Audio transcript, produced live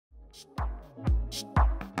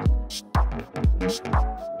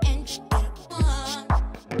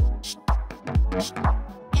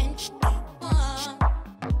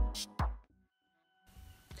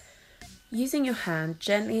Using your hand,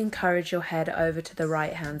 gently encourage your head over to the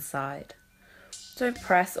right hand side. Don't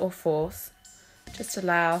press or force, just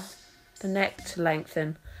allow the neck to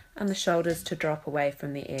lengthen and the shoulders to drop away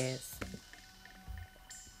from the ears.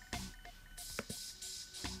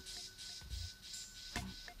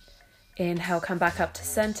 Inhale, come back up to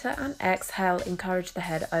center, and exhale, encourage the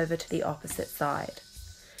head over to the opposite side.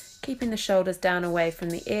 Keeping the shoulders down away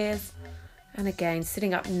from the ears, and again,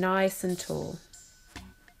 sitting up nice and tall.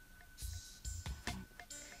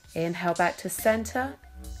 Inhale back to center,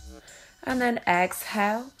 and then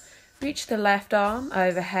exhale, reach the left arm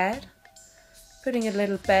overhead, putting a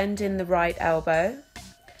little bend in the right elbow,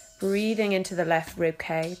 breathing into the left rib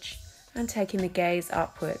cage, and taking the gaze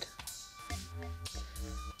upward.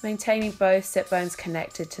 Maintaining both sit bones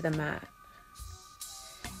connected to the mat.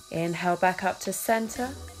 Inhale back up to center,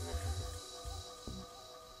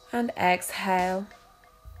 and exhale,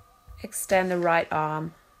 extend the right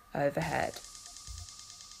arm overhead.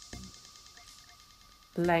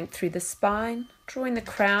 Length through the spine, drawing the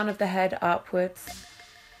crown of the head upwards.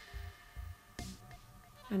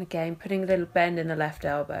 And again, putting a little bend in the left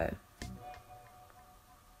elbow.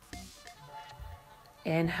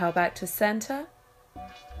 Inhale back to center.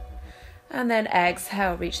 And then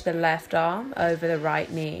exhale, reach the left arm over the right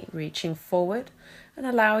knee, reaching forward and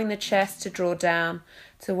allowing the chest to draw down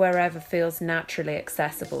to wherever feels naturally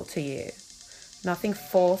accessible to you. Nothing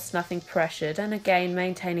forced, nothing pressured, and again,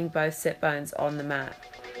 maintaining both sit bones on the mat.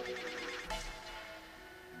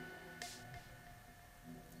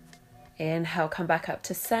 Inhale, come back up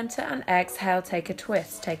to center, and exhale, take a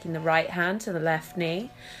twist, taking the right hand to the left knee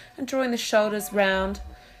and drawing the shoulders round,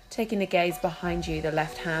 taking the gaze behind you, the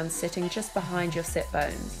left hand sitting just behind your sit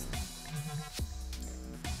bones.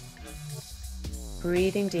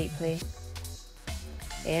 Breathing deeply.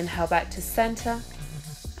 Inhale back to center,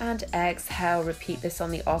 and exhale, repeat this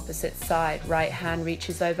on the opposite side. Right hand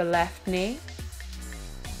reaches over left knee.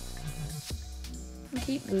 And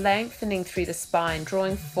keep lengthening through the spine,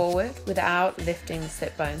 drawing forward without lifting the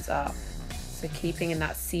sit bones up. So keeping in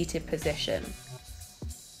that seated position.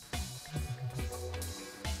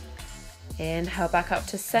 Inhale back up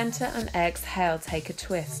to center, and exhale, take a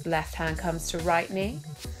twist. Left hand comes to right knee.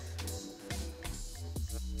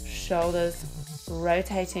 Shoulders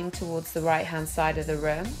rotating towards the right hand side of the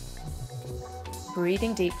room.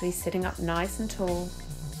 Breathing deeply, sitting up nice and tall.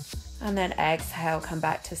 And then exhale, come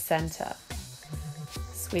back to center.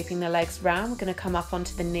 Sweeping the legs round, we're going to come up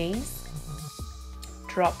onto the knees.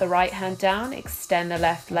 Drop the right hand down, extend the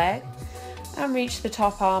left leg, and reach the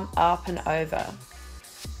top arm up and over.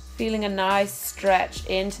 Feeling a nice stretch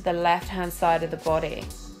into the left hand side of the body.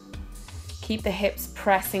 Keep the hips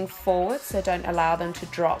pressing forward, so don't allow them to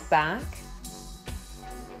drop back.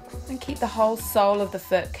 And keep the whole sole of the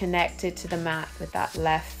foot connected to the mat with that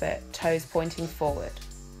left foot, toes pointing forward.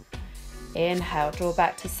 Inhale, draw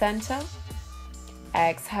back to center.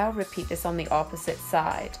 Exhale, repeat this on the opposite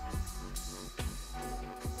side.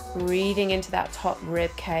 Breathing into that top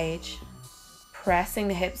rib cage, pressing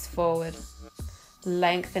the hips forward,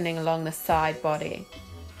 lengthening along the side body.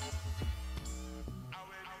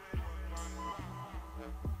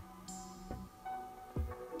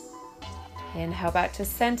 Inhale back to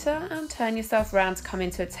center, and turn yourself around to come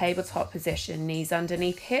into a tabletop position. Knees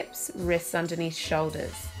underneath hips, wrists underneath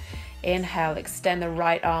shoulders. Inhale, extend the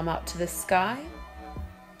right arm up to the sky.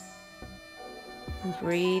 And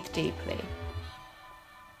breathe deeply.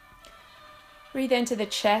 Breathe into the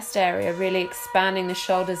chest area, really expanding the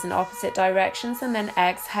shoulders in opposite directions, and then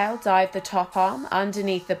exhale, dive the top arm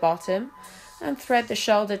underneath the bottom and thread the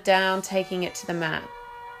shoulder down, taking it to the mat.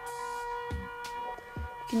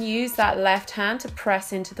 You can use that left hand to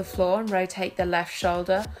press into the floor and rotate the left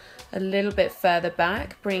shoulder a little bit further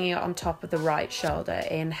back, bringing it on top of the right shoulder.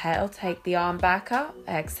 Inhale, take the arm back up.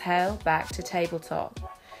 Exhale, back to tabletop.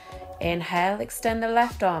 Inhale, extend the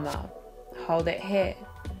left arm up. Hold it here.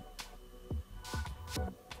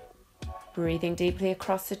 Breathing deeply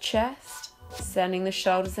across the chest, sending the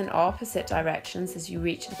shoulders in opposite directions as you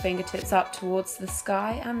reach the fingertips up towards the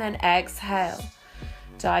sky, and then exhale.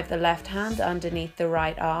 Dive the left hand underneath the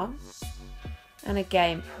right arm, and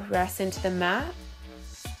again press into the mat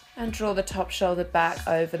and draw the top shoulder back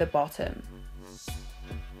over the bottom.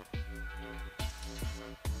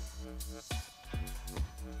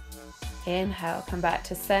 Inhale, come back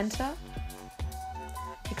to center.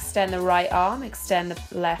 Extend the right arm, extend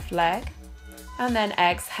the left leg, and then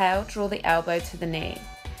exhale, draw the elbow to the knee.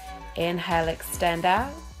 Inhale, extend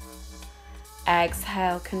out.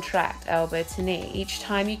 exhale, contract elbow to knee. Each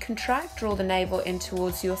time you contract, draw the navel in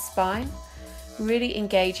towards your spine, really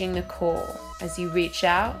engaging the core. As you reach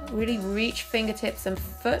out, really reach fingertips and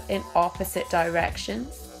foot in opposite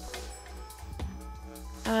directions.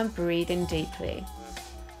 And breathe in deeply.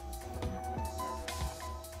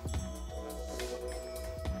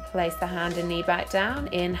 Place the hand and knee back down.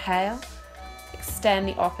 Inhale. Extend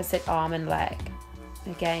the opposite arm and leg.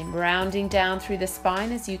 Again, rounding down through the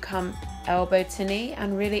spine as you come elbow to knee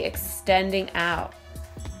and really extending out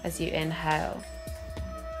as you inhale.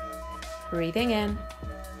 Breathing in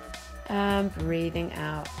and breathing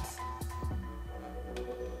out.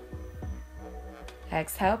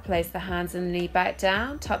 Exhale, place the hands and the knee back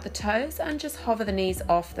down, tuck the toes and just hover the knees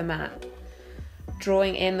off the mat.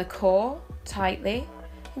 Drawing in the core tightly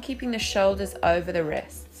and keeping the shoulders over the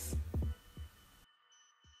wrists.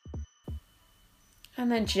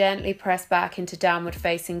 And then gently press back into downward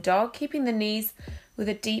facing dog, keeping the knees with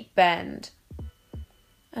a deep bend.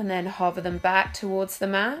 And then hover them back towards the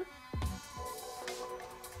mat.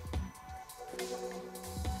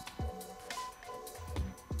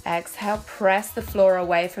 Exhale, press the floor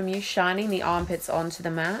away from you, shining the armpits onto the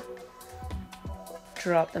mat.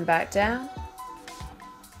 Drop them back down.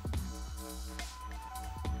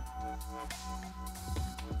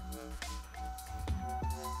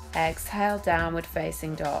 Exhale, downward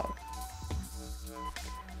facing dog.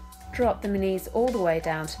 Drop the knees all the way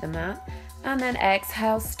down to the mat, and then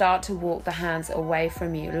exhale, start to walk the hands away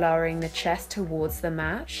from you, lowering the chest towards the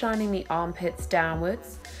mat, shining the armpits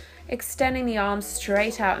downwards, extending the arms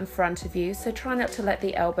straight out in front of you, so try not to let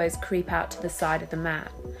the elbows creep out to the side of the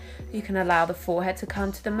mat. You can allow the forehead to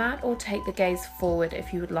come to the mat or take the gaze forward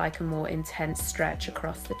if you would like a more intense stretch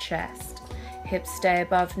across the chest. Hips stay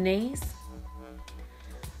above knees.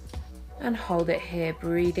 And hold it here,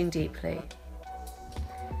 breathing deeply.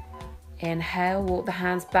 Inhale, walk the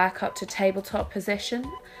hands back up to tabletop position,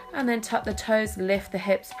 and then tuck the toes, lift the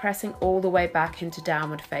hips, pressing all the way back into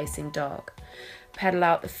downward facing dog. Pedal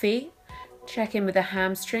out the feet, check in with the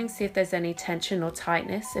hamstrings, see if there's any tension or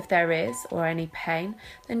tightness. If there is, or any pain,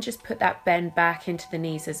 then just put that bend back into the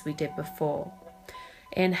knees as we did before.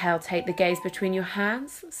 Inhale, take the gaze between your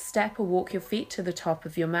hands, step or walk your feet to the top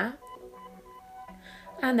of your mat.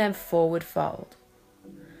 And then forward fold.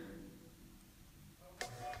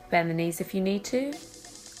 Bend the knees if you need to,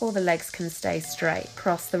 or the legs can stay straight.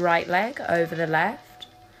 Cross the right leg over the left,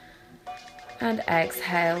 and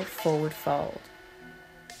exhale, forward fold.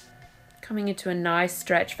 Coming into a nice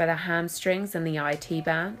stretch for the hamstrings and the IT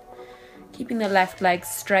band. Keeping the left leg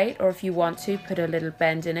straight, or if you want to, put a little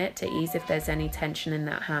bend in it to ease if there's any tension in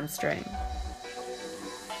that hamstring.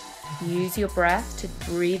 Use your breath to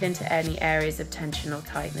breathe into any areas of tension or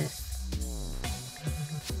tightness.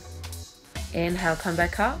 Inhale, come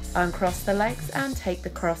back up, uncross the legs and take the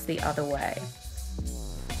cross the other way.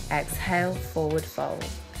 Exhale, forward fold.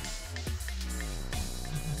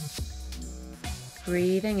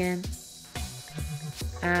 Breathing in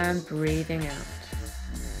and breathing out.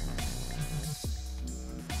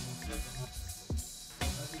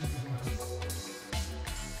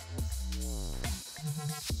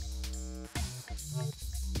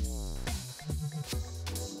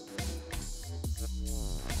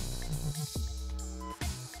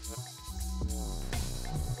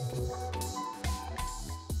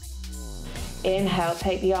 Inhale,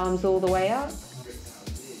 take the arms all the way up,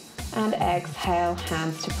 and exhale,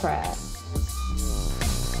 hands to prayer.